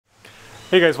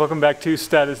Hey guys, welcome back to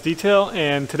Status Detail,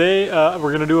 and today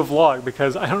we're going to do a vlog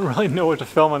because I don't really know what to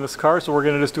film on this car, so we're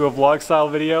going to just do a vlog style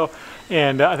video,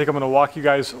 and I think I'm going to walk you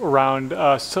guys around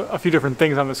a few different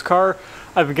things on this car.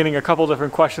 I've been getting a couple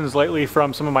different questions lately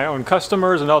from some of my own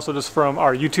customers and also just from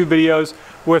our YouTube videos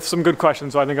with some good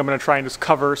questions, so I think I'm going to try and just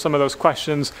cover some of those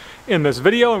questions in this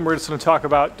video, and we're just going to talk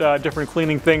about different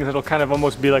cleaning things. It'll kind of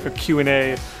almost be like a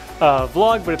Q&A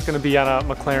vlog, but it's going to be on a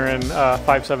McLaren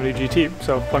 570GT,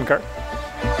 so fun car.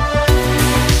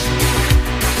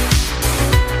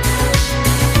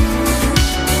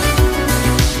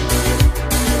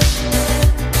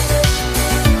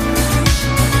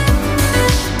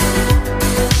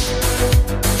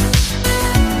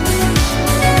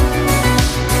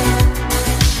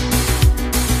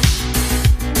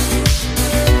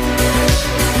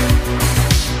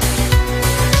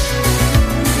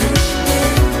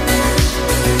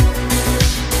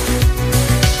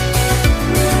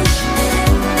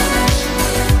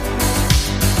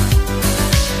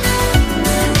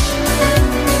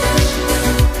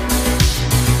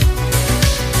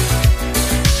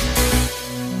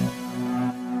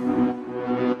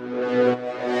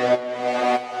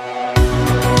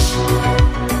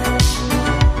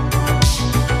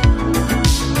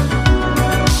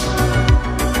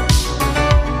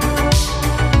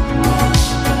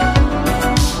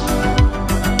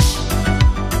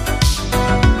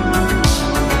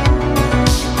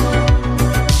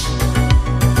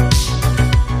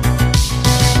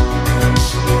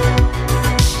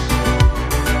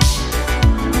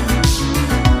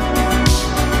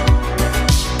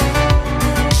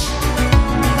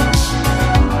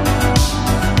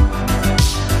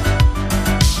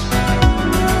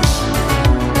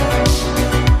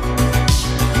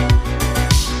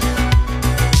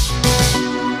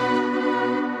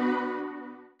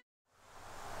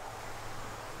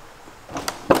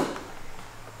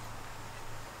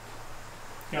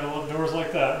 Gotta love doors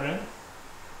like that, right?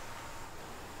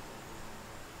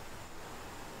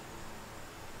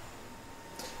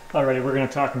 Alrighty, we're going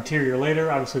to talk interior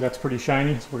later. Obviously that's pretty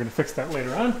shiny, so we're going to fix that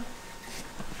later on.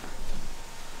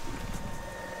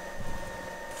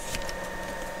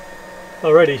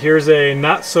 Alrighty, here's a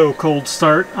not so cold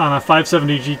start on a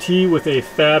 570 GT with a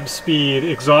Fab Speed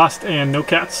exhaust and no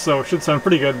cats, so it should sound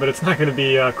pretty good, but it's not going to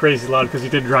be crazy loud because you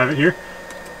did drive it here.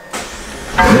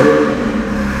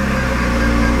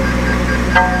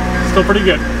 Still pretty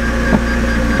good.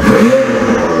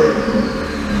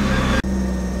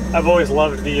 I've always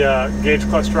loved the gauge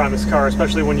cluster on this car,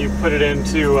 especially when you put it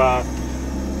into,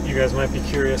 you guys might be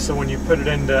curious, so when you put it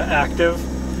into active,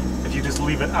 if you just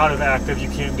leave it out of active, you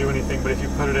can't do anything, but if you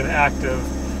put it in active,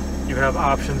 you have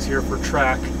options here for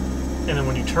track, and then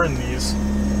when you turn these,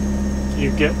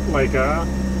 you get like a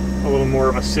little more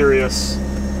of a serious,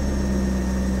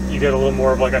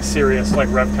 like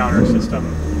rev counter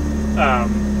system.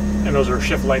 And those are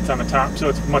shift lights on the top, so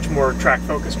it's much more track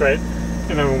focused, right?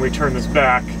 And then when we turn this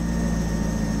back,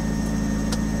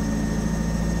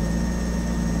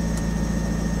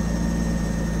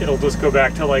 it'll just go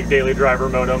back to like daily driver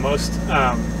mode almost.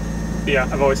 Yeah,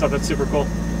 I've always thought that's super cool.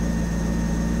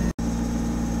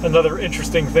 Another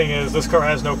interesting thing is this car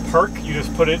has no park. You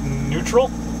just put it in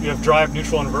neutral. You have drive,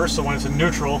 neutral, and reverse, so when it's in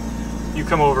neutral, you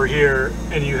come over here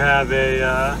and you have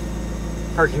a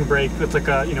parking brake that's like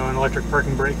a, an electric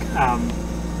parking brake.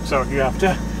 So you have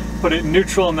to put it in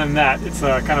neutral and then that. It's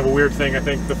kind of a weird thing. I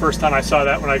think the first time I saw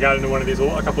that when I got into one of these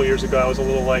a couple of years ago, I was a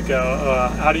little like,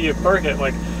 how do you park it?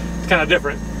 Like, it's kind of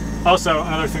different. Also,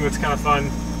 another thing that's kind of fun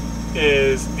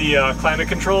is the climate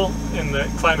control. In the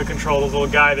climate control, the little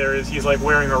guy there he's like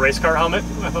wearing a race car helmet.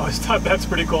 I've always thought that's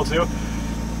pretty cool too.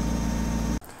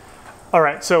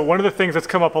 Alright, so one of the things that's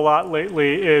come up a lot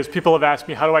lately is people have asked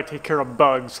me, how do I take care of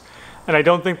bugs? And I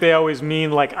don't think they always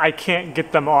mean like I can't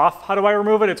get them off, how do I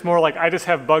remove it? It's more like I just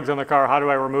have bugs on the car, how do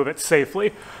I remove it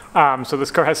safely? So this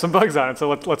car has some bugs on it, so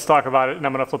let's talk about it, and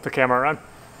I'm going to flip the camera around.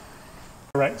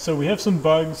 Alright, so we have some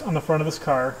bugs on the front of this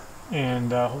car,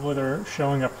 and hopefully they're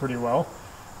showing up pretty well.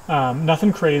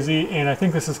 Nothing crazy, and I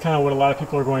think this is kind of what a lot of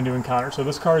people are going to encounter. So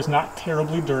this car is not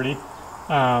terribly dirty,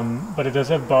 but it does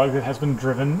have bugs. It has been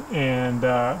driven, and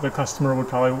the customer would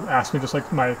probably ask me, just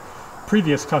like my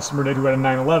previous customer did who had a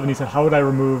 911. He said, how would I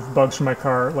remove bugs from my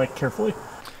car, like, carefully?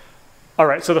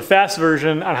 Alright, so the fast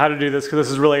version on how to do this, because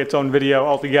this is really its own video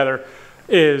altogether,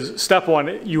 is step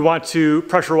one, you want to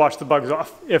pressure wash the bugs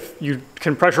off. If you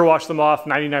can pressure wash them off,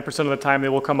 99% of the time they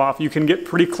will come off. You can get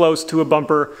pretty close to a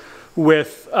bumper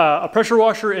with a pressure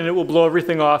washer and it will blow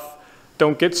everything off.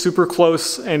 Don't get super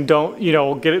close, and don't,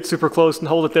 get it super close and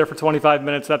hold it there for 25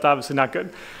 minutes. That's obviously not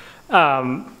good.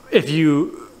 If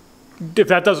you If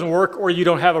that doesn't work or you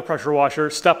don't have a pressure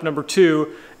washer, step number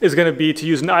 2 is going to be to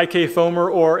use an IK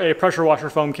foamer or a pressure washer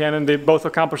foam cannon. They both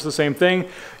accomplish the same thing.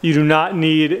 You do not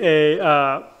need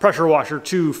a pressure washer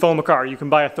to foam a car. You can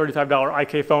buy a $35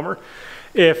 IK foamer.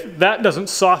 If that doesn't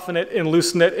soften it and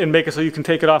loosen it and make it so you can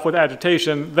take it off with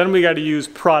agitation, then we got to use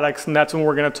products, and that's when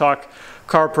we're going to talk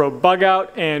CarPro Bug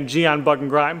Out and Geon Bug and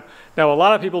Grime. Now, a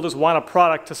lot of people just want a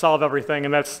product to solve everything,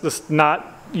 and that's just not,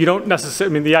 you don't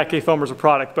necessarily, I mean, the IK foamer is a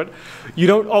product, but you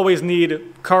don't always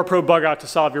need CarPro Bug Out to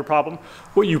solve your problem.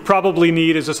 What you probably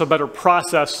need is just a better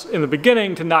process in the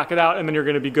beginning to knock it out, and then you're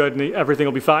going to be good and everything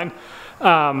will be fine.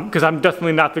 Because I'm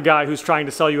definitely not the guy who's trying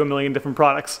to sell you a million different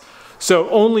products. So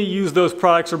only use those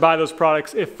products or buy those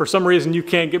products if for some reason you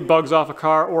can't get bugs off a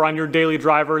car or on your daily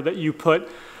driver that you put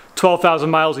 12,000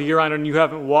 miles a year on and you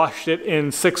haven't washed it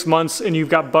in 6 months and you've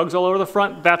got bugs all over the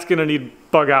front. That's going to need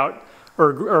Bug Out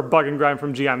or Bug and Grime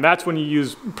from Geon. That's when you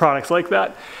use products like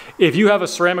that. If you have a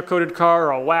ceramic coated car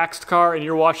or a waxed car and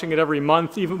you're washing it every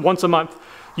month, even once a month,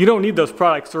 you don't need those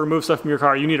products to remove stuff from your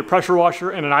car. You need a pressure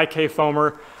washer and an IK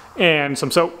foamer and some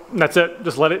soap. That's it.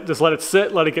 Just let it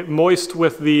sit. Let it get moist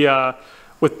with the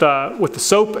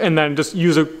soap, and then just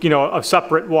use a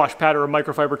separate wash pad or a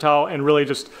microfiber towel and really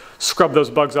just scrub those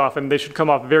bugs off, and they should come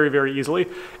off very, very easily.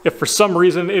 If for some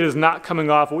reason it is not coming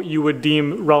off what you would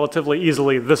deem relatively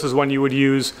easily, this is when you would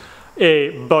use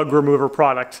a bug remover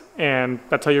product, and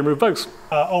that's how you remove bugs.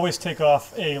 Always take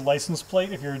off a license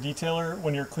plate if you're a detailer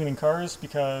when you're cleaning cars,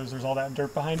 because there's all that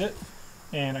dirt behind it,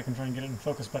 and I can try and get it in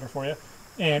focus better for you.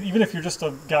 And even if you're just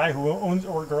a guy who owns,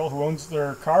 or a girl who owns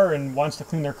their car and wants to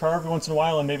clean their car every once in a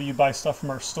while, and maybe you buy stuff from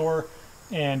our store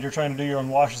and you're trying to do your own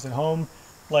washes at home,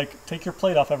 like take your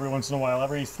plate off every once in a while,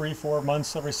 every 3-4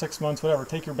 months, every 6 months, whatever.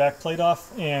 Take your back plate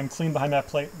off and clean behind that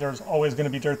plate. There's always going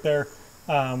to be dirt there,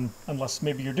 unless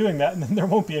maybe you're doing that, and then there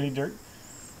won't be any dirt.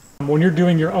 When you're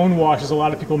doing your own washes, a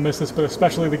lot of people miss this, but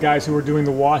especially the guys who are doing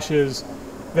the washes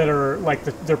that are like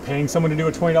they're paying someone to do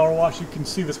a $20 wash. You can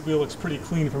see this wheel looks pretty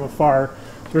clean from afar.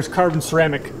 There's carbon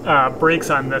ceramic brakes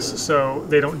on this, so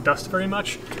they don't dust very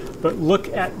much. But look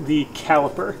at the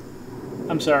caliper.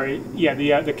 I'm sorry, yeah,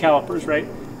 the calipers, right?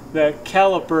 The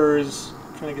calipers,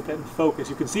 I'm trying to get that in focus.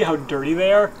 You can see how dirty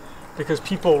they are because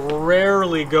people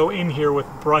rarely go in here with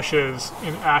brushes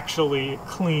and actually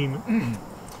clean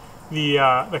the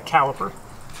caliper.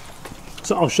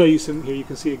 So I'll show you some here. You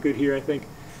can see it good here, I think.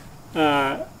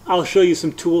 I'll show you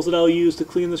some tools that I'll use to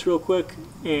clean this real quick,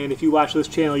 and if you watch this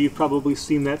channel you've probably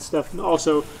seen that stuff. And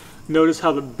also notice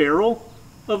how the barrel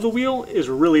of the wheel is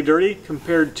really dirty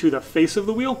compared to the face of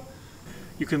the wheel.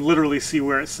 You can literally see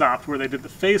where it stopped, where they did the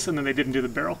face and then they didn't do the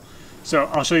barrel. So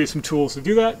I'll show you some tools to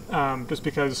do that, just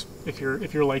because if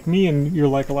you're like me and you're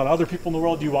like a lot of other people in the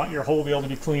world, you want your whole wheel to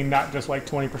be clean, not just like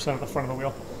 20% of the front of the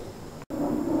wheel.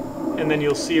 And then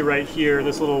you'll see right here,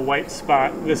 this little white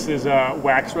spot, this is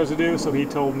wax residue. So he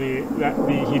told me that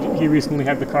he recently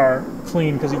had the car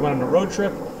cleaned because he went on a road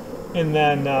trip. And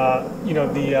then,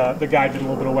 the guy did a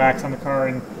little bit of wax on the car.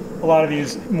 And a lot of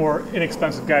these more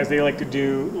inexpensive guys, they like to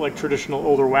do like traditional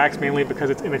older wax, mainly because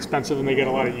it's inexpensive and they get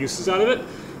a lot of uses out of it.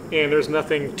 And there's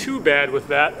nothing too bad with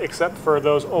that, except for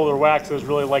those older waxes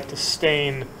really like to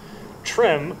stain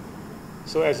trim.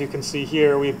 So as you can see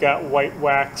here, we've got white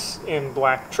wax in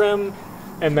black trim,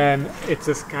 and then it's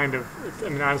just kind of, I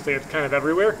mean, honestly, it's kind of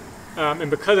everywhere. And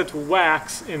because it's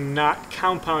wax and not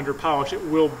compound or polish, it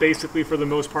will basically, for the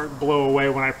most part, blow away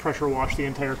when I pressure wash the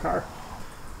entire car.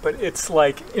 But it's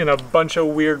like in a bunch of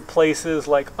weird places,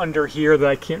 like under here, that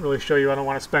I can't really show you. I don't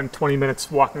want to spend 20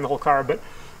 minutes walking the whole car, but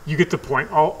you get the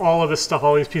point. All of this stuff,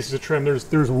 all these pieces of trim,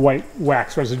 there's white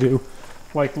wax residue,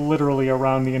 like literally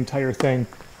around the entire thing.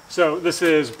 So this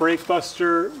is Brake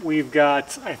Buster. We've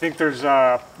got, I think there's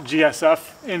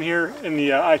GSF in here in the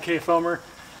IK foamer.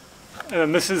 And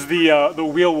then this is the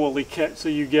wheel woolly kit. So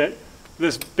you get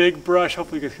this big brush.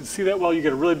 Hopefully you guys can see that well. You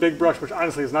get a really big brush, which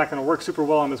honestly is not going to work super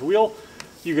well on this wheel.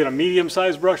 You get a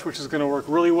medium-sized brush, which is going to work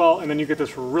really well. And then you get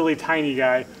this really tiny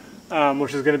guy,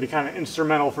 which is going to be kind of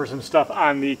instrumental for some stuff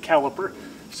on the caliper.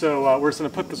 So we're just going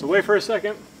to put this away for a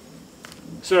second.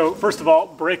 So first of all,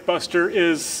 Brake Buster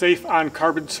is safe on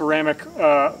carbon ceramic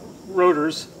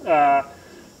rotors.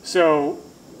 So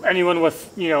anyone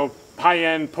with,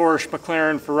 high-end Porsche,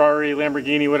 McLaren, Ferrari,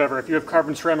 Lamborghini, whatever, if you have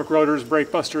carbon ceramic rotors,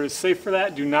 Brake Buster is safe for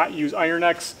that. Do not use Iron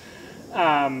X.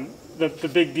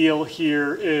 The big deal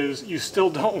here is you still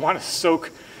don't want to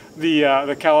soak the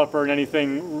caliper in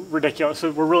anything ridiculous.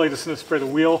 So we're really just going to spray the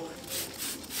wheel.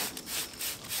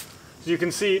 So you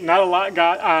can see not a lot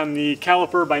got on the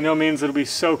caliper. By no means did we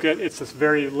soak it. It's just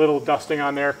very little dusting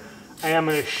on there. I am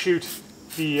going to shoot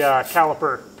the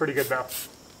caliper pretty good though.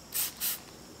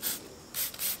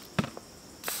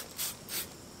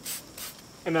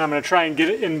 and then I'm going to try and get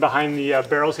it in behind the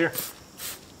barrels here.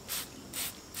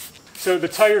 So the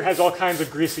tire has all kinds of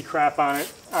greasy crap on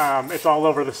it. It's all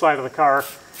over the side of the car.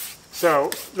 So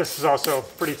this is also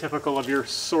pretty typical of your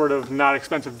sort of not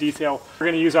expensive detail. We're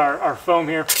going to use our foam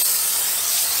here.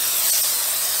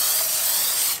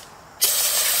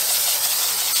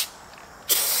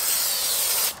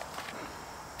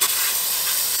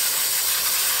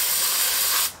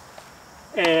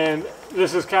 And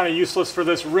this is kind of useless for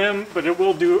this rim, but it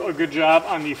will do a good job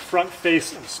on the front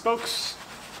face and spokes.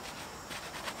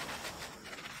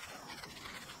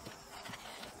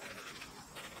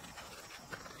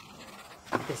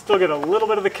 You can still get a little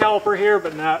bit of the caliper here,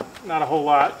 but not a whole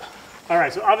lot. All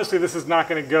right, so obviously this is not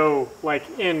going to go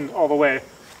like in all the way,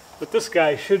 but this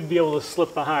guy should be able to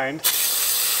slip behind.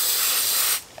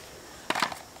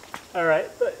 All right,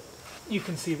 but you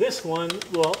can see this one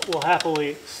will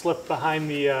happily slip behind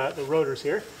the rotors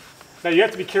here. Now you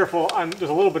have to be careful, there's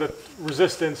a little bit of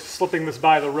resistance slipping this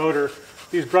by the rotor.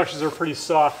 These brushes are pretty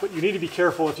soft, but you need to be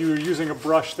careful if you're using a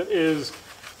brush that is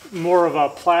more of a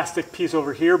plastic piece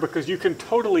over here, because you can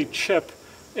totally chip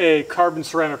a carbon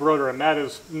ceramic rotor, and that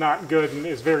is not good and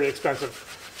is very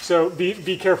expensive. So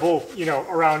be careful, you know,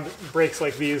 around brakes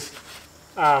like these.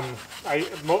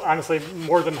 Honestly,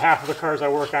 more than half of the cars I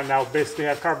work on now basically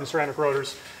have carbon ceramic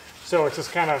rotors, so it's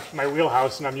just kind of my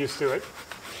wheelhouse and I'm used to it.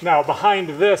 Now behind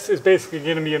this is basically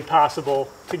going to be impossible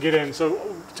to get in,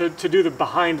 so to do the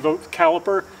behind the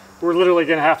caliper, we're literally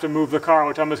going to have to move the car,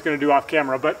 which I'm just going to do off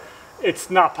camera, but it's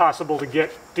not possible to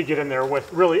get in there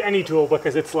with really any tool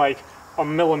because it's like a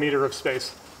millimeter of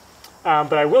space.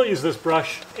 But I will use this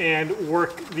brush and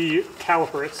work the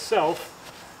caliper itself,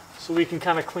 so we can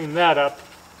kind of clean that up.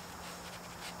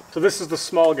 So this is the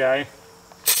small guy,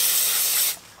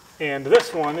 and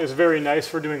this one is very nice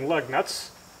for doing lug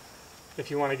nuts, if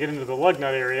you want to get into the lug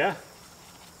nut area.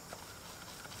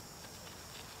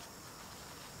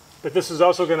 But this is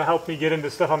also going to help me get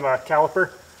into stuff on the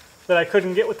caliper that I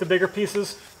couldn't get with the bigger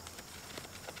pieces.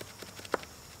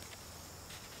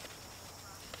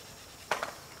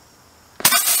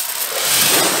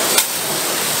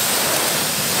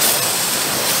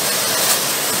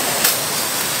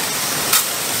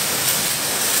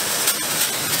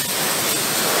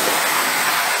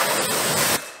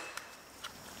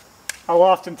 I'll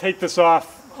often take this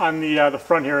off on the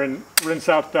front here and rinse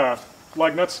out the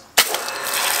lug nuts.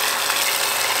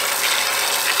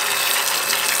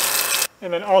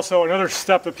 And then also another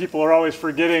step that people are always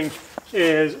forgetting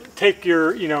is take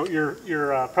your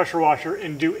pressure washer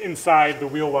and do inside the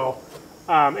wheel well.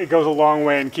 It goes a long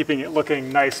way in keeping it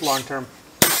looking nice long term.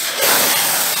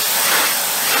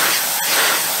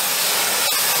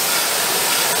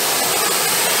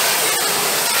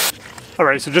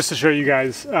 Alright, so just to show you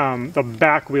guys, the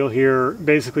back wheel here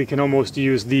basically can almost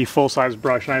use the full-size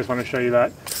brush, and I just want to show you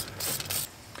that.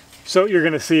 So you're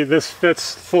going to see this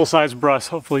fits full-size brush,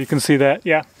 hopefully you can see that,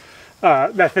 yeah.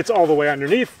 That fits all the way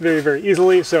underneath very, very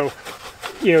easily, so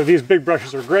you know, these big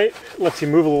brushes are great, lets you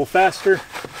move a little faster.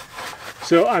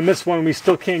 So on this one we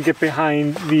still can't get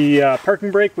behind the parking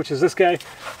brake, which is this guy,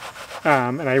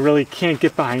 and I really can't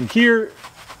get behind here,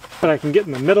 but I can get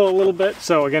in the middle a little bit.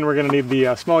 So again, we're going to need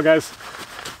the small guys.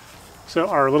 So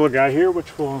our little guy here,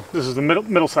 this is the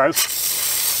middle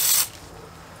size.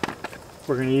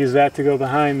 We're going to use that to go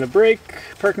behind the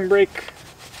parking brake.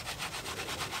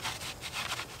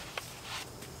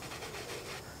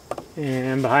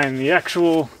 And behind the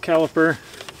actual caliper.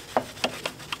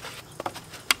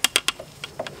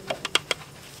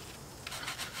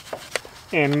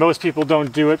 And most people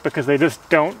don't do it because they just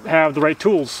don't have the right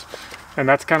tools. And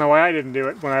that's kind of why I didn't do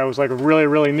it when I was like really,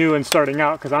 really new and starting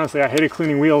out, because honestly I hated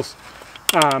cleaning wheels.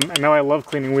 And now I love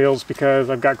cleaning wheels because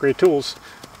I've got great tools.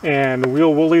 And the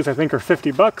wheel woolies I think are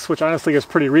 50 bucks, which honestly is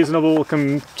pretty reasonable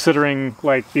considering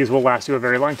like these will last you a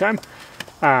very long time.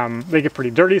 They get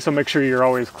pretty dirty, so make sure you're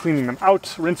always cleaning them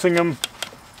out, rinsing them.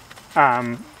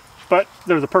 But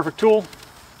they're the perfect tool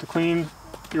to clean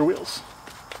your wheels.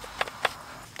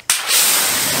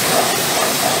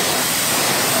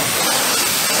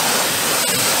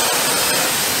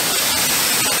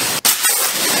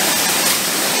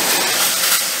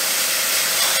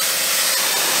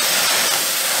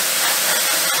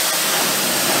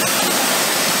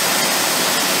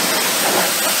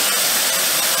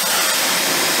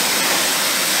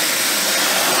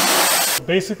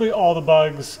 Basically all the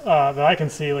bugs that I can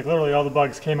see, like literally all the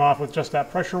bugs came off with just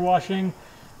that pressure washing.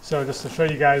 So just to show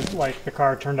you guys, like the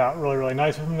car turned out really, really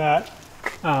nice from that.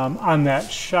 On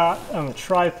that shot on the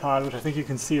tripod, which I think you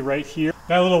can see right here,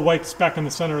 that little white speck in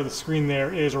the center of the screen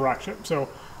there is a rock chip. So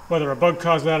whether a bug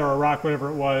caused that or a rock, whatever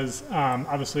it was.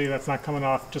 Obviously that's not coming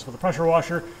off just with a pressure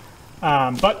washer,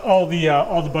 but all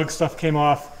the bug stuff came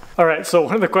off. All right, so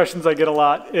one of the questions I get a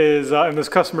lot is, and this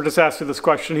customer just asked me this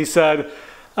question, he said,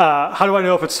 how do I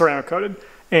know if it's ceramic coated?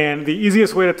 And the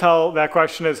easiest way to tell that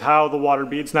question is how the water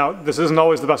beads. Now, this isn't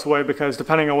always the best way because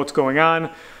depending on what's going on,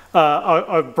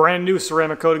 a brand new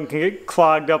ceramic coating can get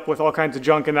clogged up with all kinds of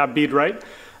junk and not bead right.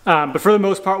 But for the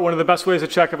most part, one of the best ways to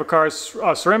check if a car has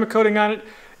ceramic coating on it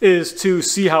is to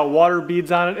see how water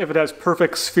beads on it. If it has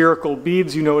perfect spherical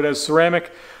beads, you know it has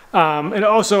ceramic. And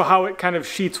also how it kind of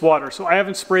sheets water. So I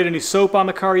haven't sprayed any soap on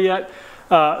the car yet.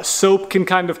 Soap can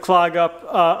kind of clog up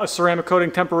a ceramic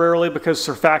coating temporarily because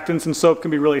surfactants in soap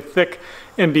can be really thick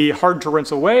and be hard to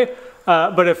rinse away.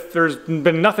 But if there's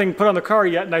been nothing put on the car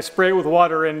yet and I spray it with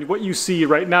water and what you see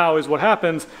right now is what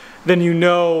happens, then you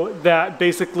know that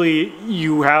basically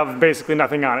you have basically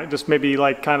nothing on it. Just maybe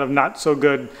like kind of not so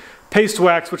good paste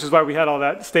wax, which is why we had all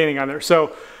that staining on there.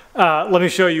 So let me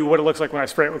show you what it looks like when I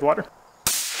spray it with water.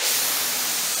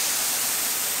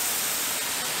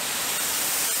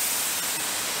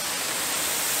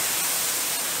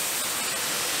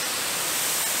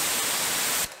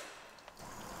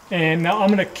 And now I'm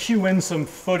going to cue in some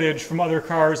footage from other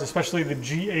cars, especially the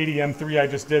G80 M3 I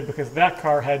just did, because that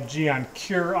car had Geon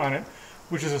Cure on it,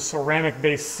 which is a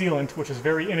ceramic-based sealant, which is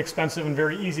very inexpensive and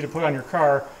very easy to put on your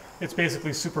car. It's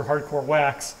basically super hardcore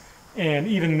wax, and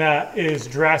even that is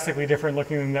drastically different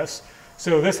looking than this.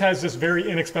 So this has this very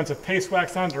inexpensive paste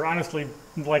wax on, or honestly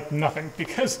like nothing,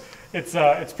 because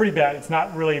it's pretty bad. It's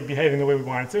not really behaving the way we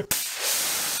want it to.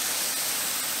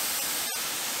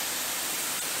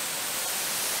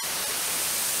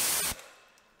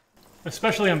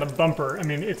 Especially on the bumper. I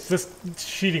mean, it's just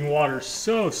sheeting water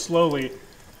so slowly,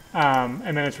 and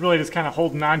then it's really just kind of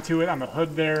holding on to it on the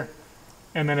hood there.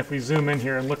 And then if we zoom in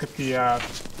here and look at the,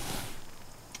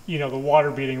 you know, the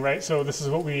water beading, right? So this is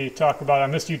what we talk about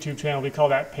on this YouTube channel. We call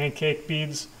that pancake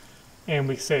beads, and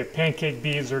we say pancake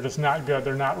beads are just not good.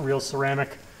 They're not real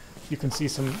ceramic. You can see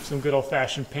some good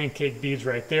old-fashioned pancake beads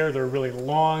right there. They're really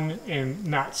long and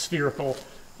not spherical.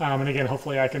 And again,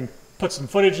 hopefully I can put some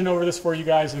footage in over this for you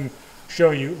guys and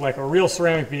show you like a real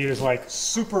ceramic bead is like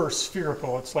super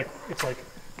spherical. It's like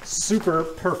super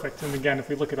perfect. And again, if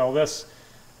we look at all this,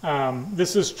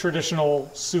 this is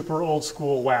traditional super old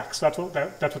school wax. That's what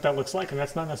that looks like, and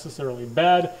that's not necessarily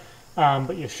bad.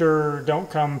 But you sure don't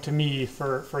come to me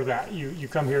for that. You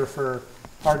come here for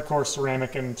hardcore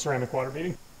ceramic and ceramic water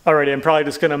beading. Alrighty, I'm probably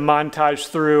just going to montage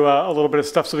through a little bit of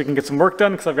stuff so we can get some work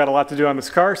done because I've got a lot to do on this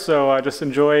car. So just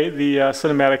enjoy the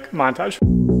cinematic montage.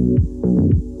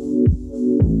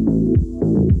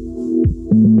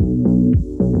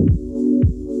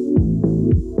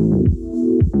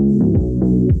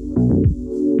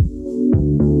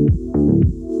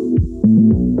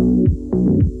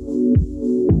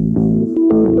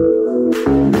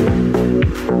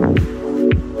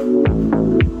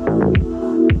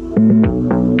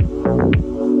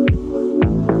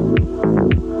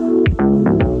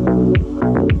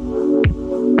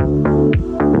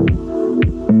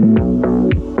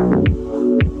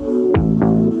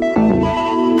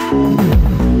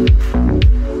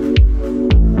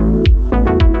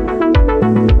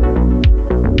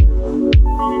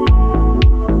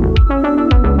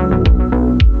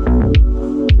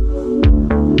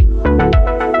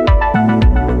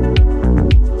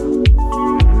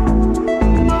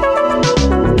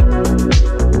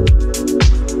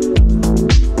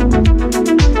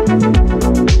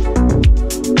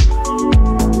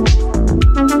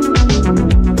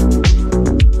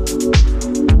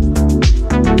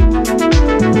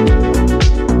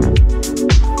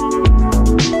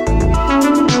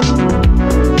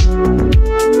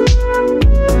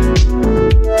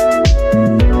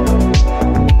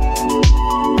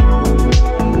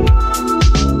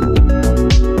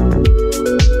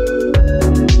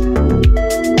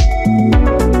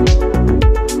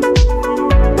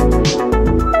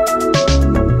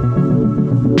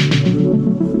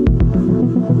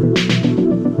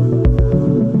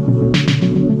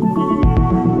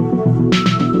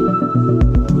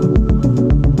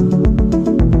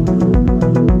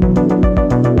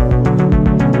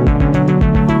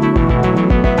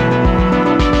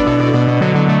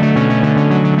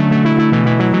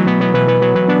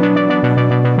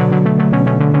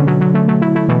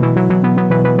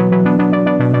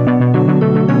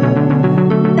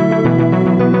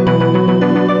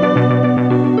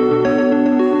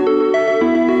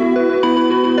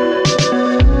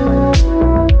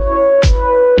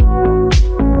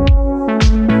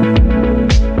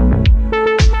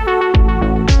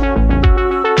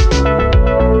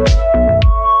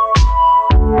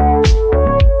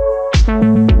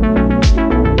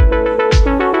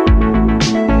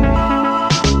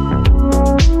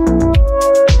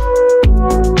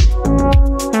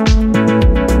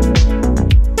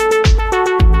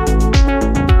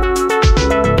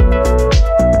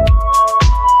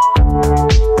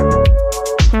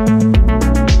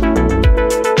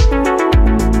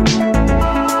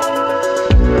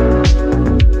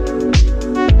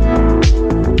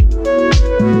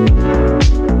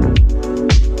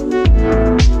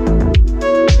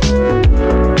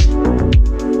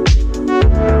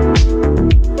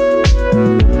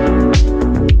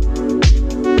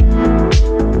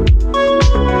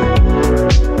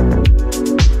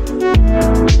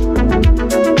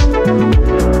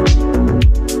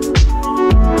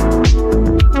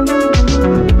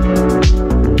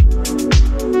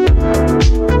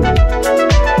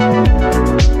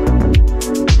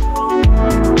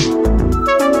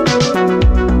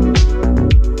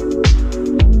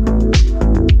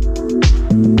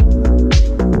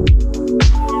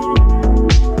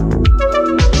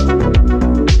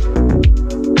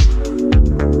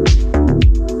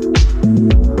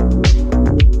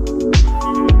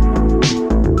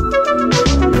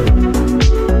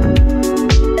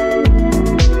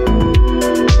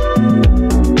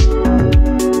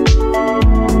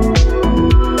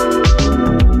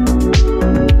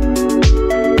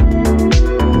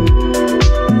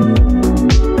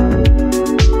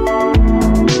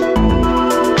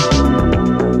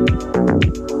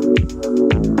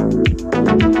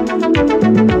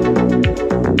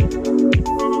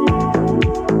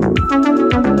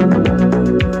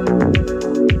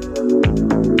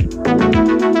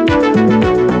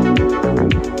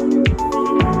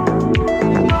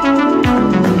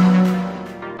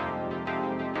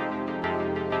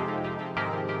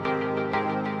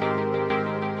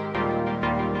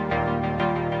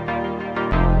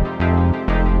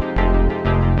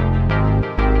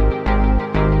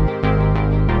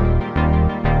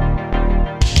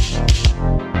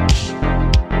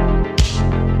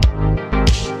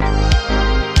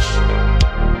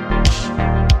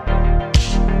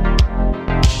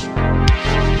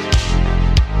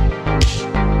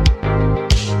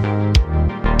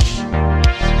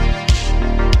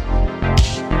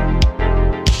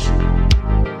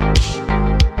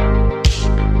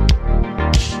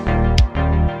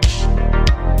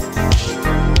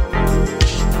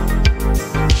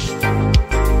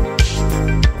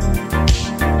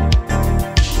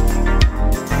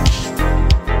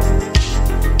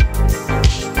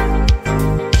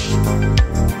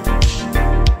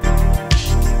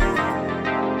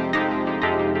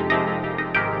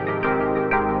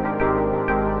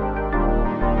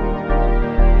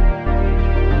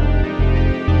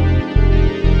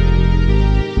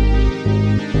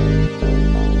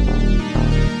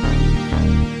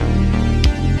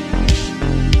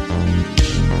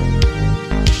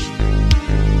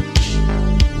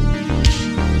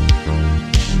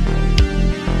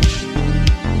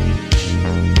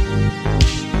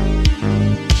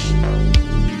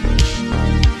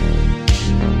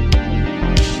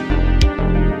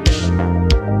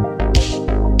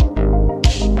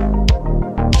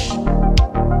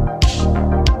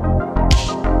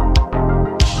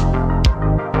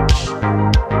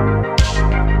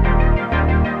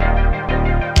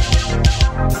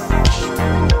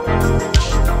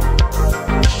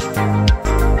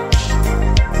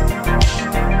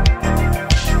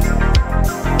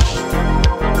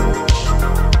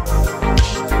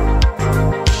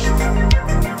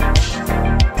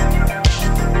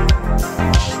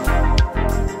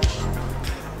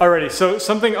 Alrighty, so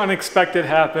something unexpected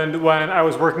happened when I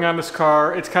was working on this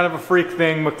car. It's kind of a freak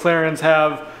thing. McLarens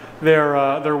have their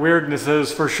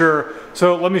weirdnesses for sure.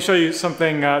 So let me show you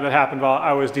something that happened while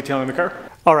I was detailing the car.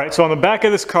 Alright, so on the back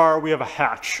of this car we have a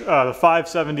hatch. The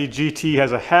 570GT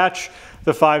has a hatch.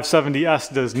 The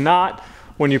 570S does not.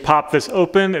 When you pop this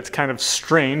open, it's kind of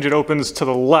strange. It opens to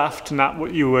the left, not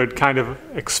what you would kind of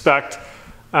expect.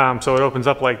 So it opens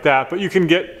up like that. But you can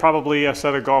get probably a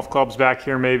set of golf clubs back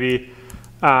here maybe.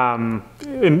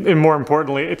 And more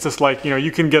importantly, it's just like, you know, you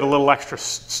can get a little extra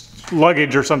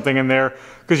luggage or something in there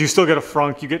because you still get a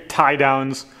frunk, you get tie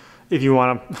downs if you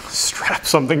want to strap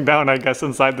something down, I guess,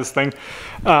 inside this thing.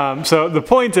 So the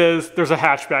point is there's a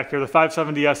hatch back here. The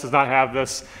 570S does not have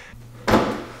this.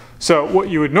 So what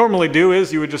you would normally do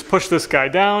is you would just push this guy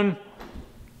down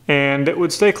and it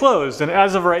would stay closed. And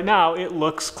as of right now, it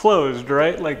looks closed,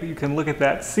 right? Like you can look at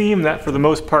that seam, that for the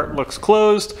most part looks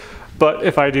closed. But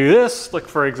if I do this, like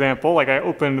for example, like I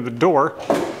open the door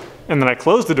and then I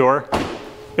close the door,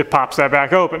 it pops that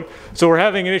back open. So we're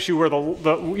having an issue where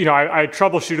I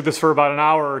troubleshooted this for about an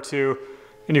hour or two,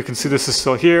 and you can see this is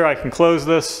still here. I can close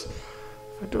this.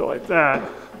 I do it like that.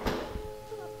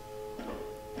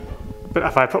 But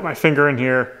if I put my finger in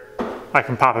here, I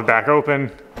can pop it back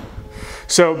open.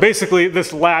 So basically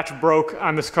this latch broke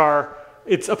on this car.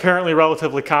 It's apparently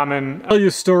relatively common. I'll tell you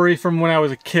a story from when I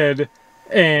was a kid,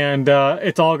 and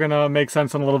it's all gonna make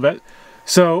sense in a little bit.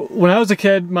 So when I was a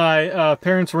kid, my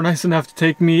parents were nice enough to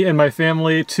take me and my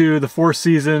family to the Four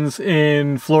Seasons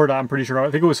in Florida, I'm pretty sure.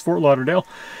 I think it was Fort Lauderdale.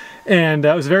 And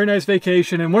it was a very nice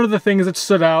vacation. And one of the things that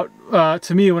stood out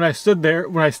to me when I stayed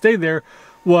there,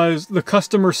 was the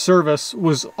customer service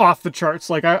was off the charts.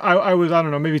 Like I was, I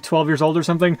don't know, maybe 12 years old or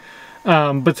something.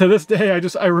 But to this day,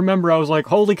 I remember I was like,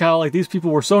 holy cow, like these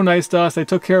people were so nice to us. They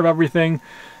took care of everything.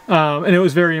 And it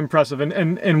was very impressive.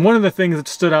 And one of the things that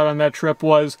stood out on that trip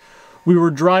was we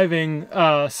were driving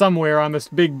somewhere on this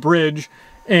big bridge,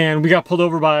 and we got pulled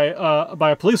over by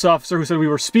a police officer who said we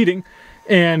were speeding.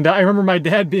 And I remember my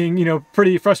dad being, you know,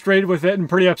 pretty frustrated with it and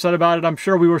pretty upset about it. I'm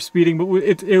sure we were speeding, but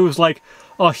it was like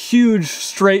a huge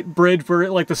straight bridge where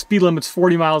like the speed limit's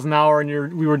 40 miles an hour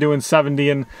and we were doing 70,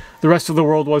 and the rest of the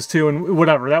world was too, and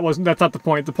whatever. That's not the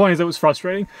point. The point is it was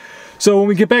frustrating. So when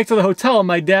we get back to the hotel,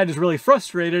 my dad is really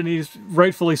frustrated, and he's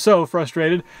rightfully so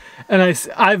frustrated.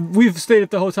 And we've stayed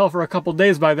at the hotel for a couple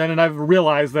days by then, and I've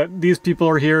realized that these people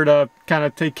are here to kind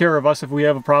of take care of us if we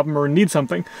have a problem or need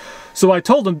something. So I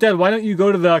told him, Dad, why don't you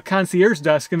go to the concierge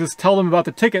desk and just tell them about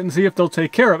the ticket and see if they'll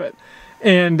take care of it.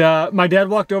 And my dad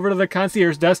walked over to the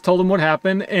concierge desk, told them what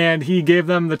happened, and he gave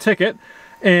them the ticket.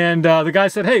 And the guy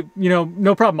said, hey, you know,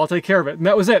 no problem, I'll take care of it. And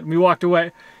that was it. And we walked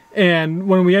away. And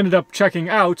when we ended up checking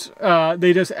out,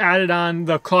 they just added on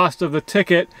the cost of the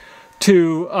ticket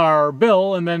to our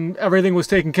bill, and then everything was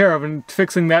taken care of. And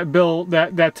fixing that bill,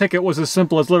 that ticket was as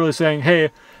simple as literally saying,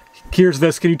 hey, here's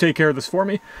this, can you take care of this for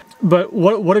me? But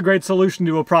what a great solution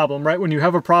to a problem, right? When you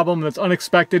have a problem that's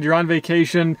unexpected, you're on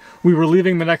vacation, we were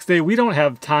leaving the next day, we don't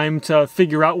have time to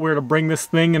figure out where to bring this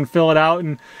thing and fill it out.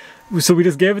 And so we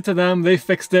just gave it to them, they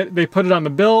fixed it, they put it on the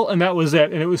bill, and that was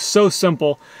it. And it was so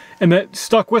simple. And that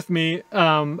stuck with me,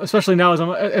 especially now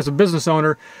as a business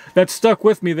owner, that stuck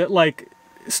with me, that like,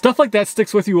 stuff like that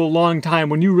sticks with you a long time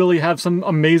when you really have some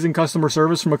amazing customer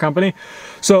service from a company.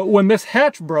 So when this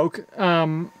hatch broke,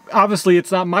 obviously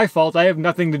it's not my fault. I have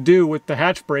nothing to do with the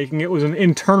hatch breaking. It was an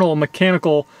internal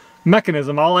mechanical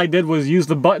mechanism. All I did was use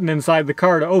the button inside the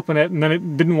car to open it, and then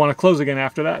it didn't want to close again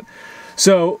after that.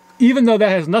 So even though that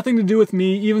has nothing to do with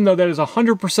me, even though that is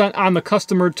 100% on the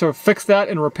customer to fix that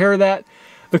and repair that,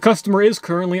 the customer is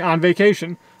currently on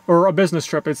vacation or a business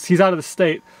trip. He's out of the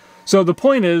state. So the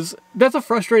point is, that's a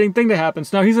frustrating thing to happen.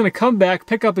 So now he's going to come back,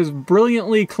 pick up his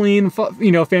brilliantly clean,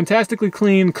 fantastically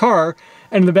clean car,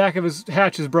 and the back of his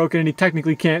hatch is broken, and he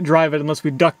technically can't drive it unless we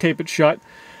duct tape it shut,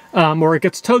 or it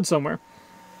gets towed somewhere.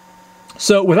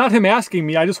 So without him asking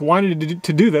me, I just wanted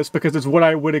to do this because it's what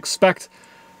I would expect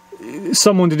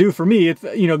someone to do for me. It's,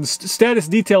 you know, the Status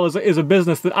Detail is a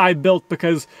business that I built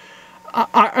because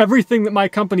everything that my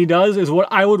company does is what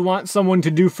I would want someone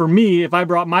to do for me if I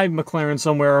brought my McLaren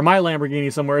somewhere or my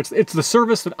Lamborghini somewhere. It's the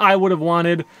service that I would have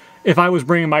wanted if I was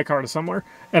bringing my car to somewhere.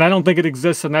 And I don't think it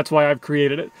exists, and that's why I've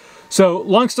created it. So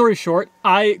long story short,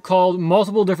 I called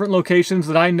multiple different locations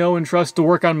that I know and trust to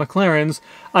work on McLarens.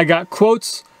 I got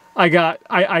quotes.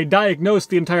 I diagnosed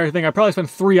the entire thing. I probably spent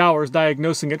 3 hours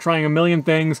diagnosing it, trying a million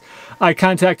things. I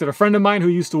contacted a friend of mine who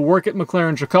used to work at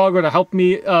McLaren Chicago to help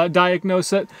me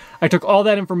diagnose it. I took all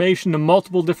that information to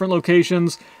multiple different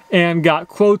locations and got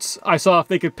quotes. I saw if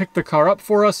they could pick the car up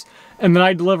for us, and then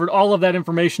I delivered all of that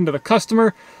information to the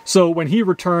customer. So when he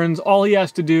returns, all he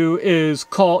has to do is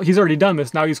call. He's already done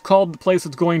this now. He's called the place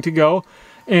it's going to go,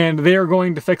 and they're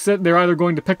going to fix it. They're either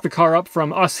going to pick the car up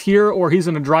from us here, or he's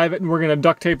going to drive it and we're going to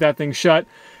duct tape that thing shut.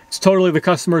 It's totally the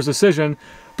customer's decision.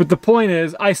 But the point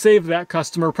is, I saved that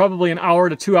customer probably an hour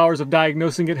to 2 hours of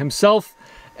diagnosing it himself,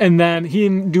 and then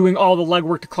him doing all the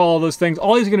legwork to call all those things.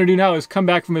 All he's going to do now is come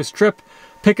back from his trip,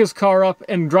 pick his car up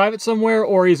and drive it somewhere,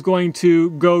 or he's going to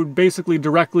go basically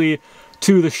directly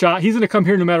to the shop. He's going to come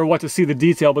here no matter what to see the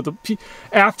detail, but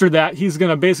after that, he's going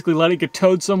to basically let it get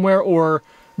towed somewhere or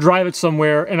drive it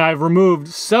somewhere, and I've removed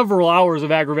several hours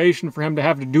of aggravation for him to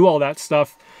have to do all that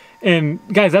stuff. And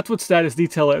guys, that's what status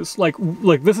detail is. Like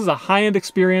this is a high-end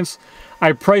experience.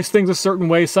 I price things a certain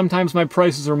way. Sometimes my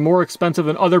prices are more expensive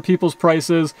than other people's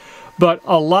prices, but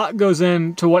a lot goes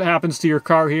into what happens to your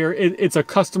car here. It's a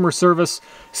customer service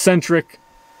centric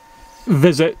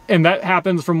visit, and that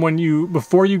happens from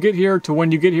before you get here to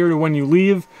when you get here to when you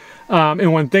leave.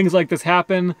 And when things like this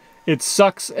happen, it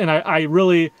sucks, and I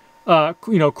really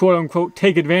quote unquote,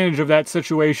 take advantage of that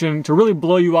situation to really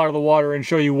blow you out of the water and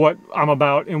show you what I'm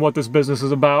about and what this business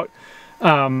is about.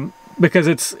 Because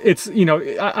it's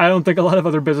I don't think a lot of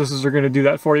other businesses are going to do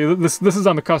that for you. This is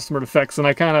on the customer to fix, and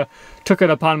I kind of took it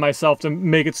upon myself to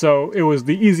make it so it was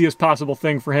the easiest possible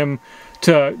thing for him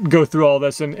to go through all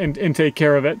this and take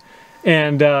care of it.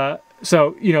 And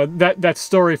so, that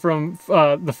story from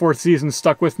the fourth season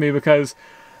stuck with me, because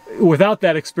without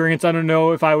that experience, I don't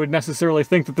know if I would necessarily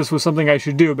think that this was something I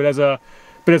should do, but as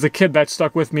a kid, that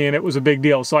stuck with me, and it was a big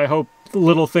deal. So I hope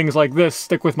little things like this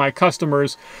stick with my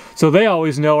customers, so they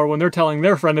always know, or when they're telling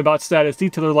their friend about status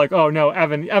detail, they're like, oh no,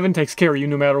 Evan takes care of you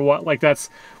no matter what. Like, that's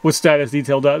what status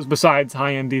detail does, besides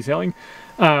high-end detailing.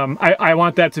 I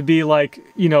want that to be like,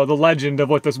 the legend of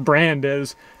what this brand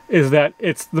is that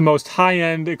it's the most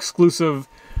high-end, exclusive,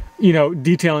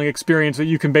 detailing experience that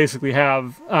you can basically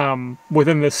have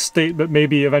within this state, but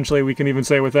maybe eventually we can even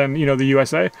say within, the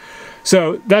USA.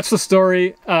 So that's the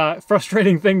story.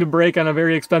 Frustrating thing to break on a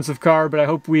very expensive car, but I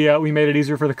hope we made it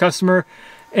easier for the customer.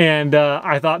 And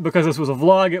I thought because this was a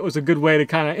vlog, it was a good way to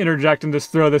kind of interject and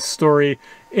just throw this story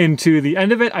into the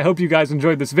end of it. I hope you guys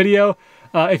enjoyed this video.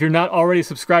 If you're not already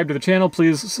subscribed to the channel,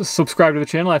 please subscribe to the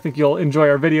channel. I think you'll enjoy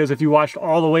our videos if you watched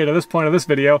all the way to this point of this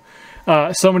video.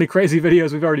 So many crazy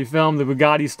videos we've already filmed, the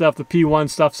Bugatti stuff, the P1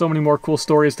 stuff, so many more cool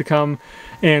stories to come,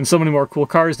 and so many more cool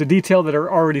cars to detail that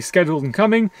are already scheduled and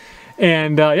coming.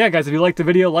 And yeah, guys, if you liked the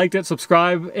video, liked it,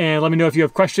 subscribe, and let me know if you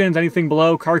have questions, anything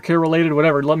below, car care related,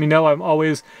 whatever. Let me know. I'm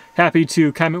always happy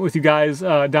to comment with you guys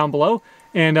down below.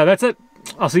 And that's it.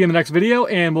 I'll see you in the next video,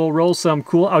 and we'll roll some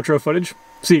cool outro footage.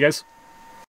 See you guys.